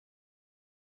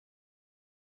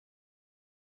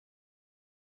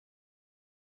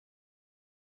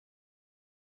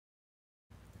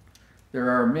There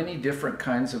are many different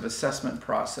kinds of assessment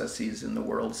processes in the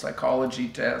world, psychology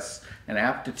tests and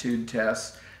aptitude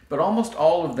tests, but almost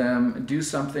all of them do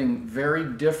something very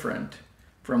different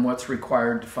from what's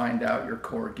required to find out your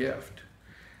core gift.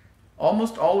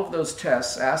 Almost all of those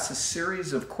tests ask a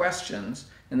series of questions,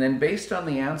 and then based on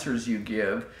the answers you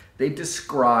give, they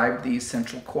describe the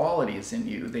essential qualities in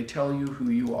you. They tell you who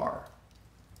you are.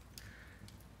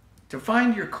 To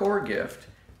find your core gift,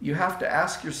 you have to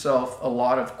ask yourself a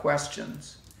lot of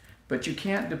questions, but you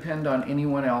can't depend on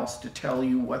anyone else to tell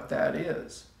you what that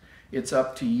is. It's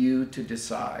up to you to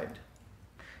decide.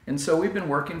 And so we've been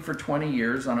working for 20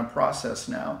 years on a process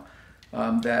now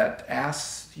that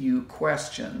asks you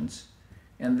questions,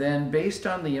 and then based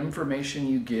on the information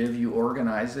you give, you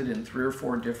organize it in 3 or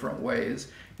 4 different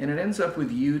ways, and it ends up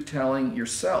with you telling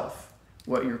yourself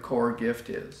what your core gift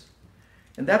is.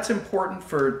 And that's important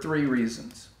for 3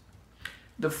 reasons.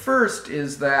 The first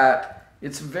is that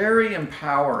it's very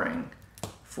empowering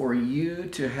for you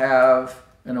to have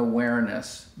an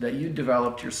awareness that you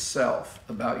developed yourself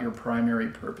about your primary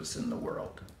purpose in the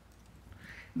world.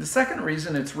 The second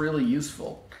reason it's really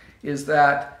useful is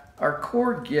that our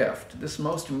core gift, this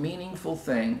most meaningful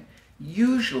thing,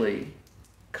 usually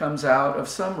comes out of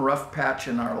some rough patch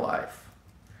in our life.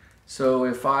 So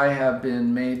if I have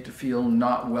been made to feel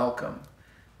not welcome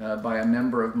by a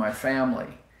member of my family,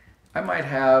 I might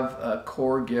have a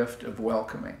core gift of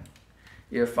welcoming.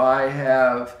 If I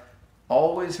have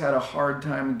always had a hard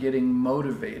time getting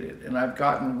motivated and I've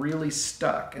gotten really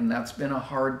stuck and that's been a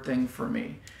hard thing for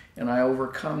me and I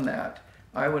overcome that,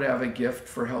 I would have a gift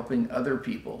for helping other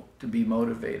people to be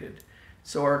motivated.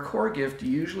 So our core gift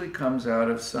usually comes out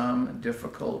of some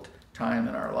difficult time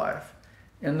in our life.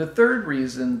 And the third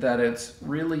reason that it's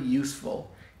really useful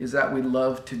is that we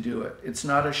love to do it. It's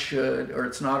not a should, or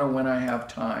it's not a when I have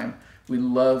time. We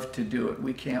love to do it.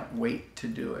 We can't wait to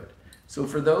do it. So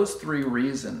for those 3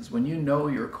 reasons, when you know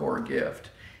your core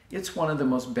gift, it's one of the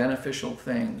most beneficial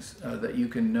things that you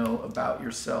can know about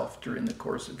yourself during the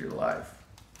course of your life.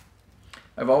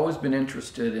 I've always been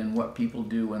interested in what people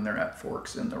do when they're at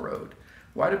forks in the road.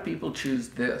 Why do people choose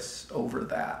this over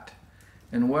that?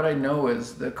 And what I know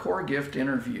is the core gift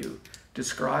interview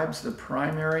describes the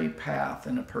primary path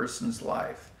in a person's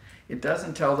life. It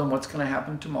doesn't tell them what's going to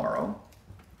happen tomorrow.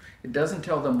 It doesn't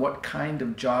tell them what kind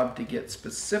of job to get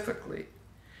specifically,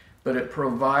 but it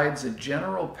provides a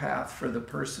general path for the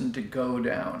person to go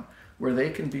down where they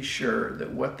can be sure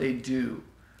that what they do,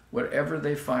 whatever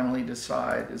they finally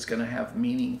decide, is going to have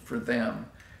meaning for them,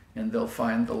 and they'll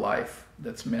find the life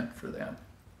that's meant for them.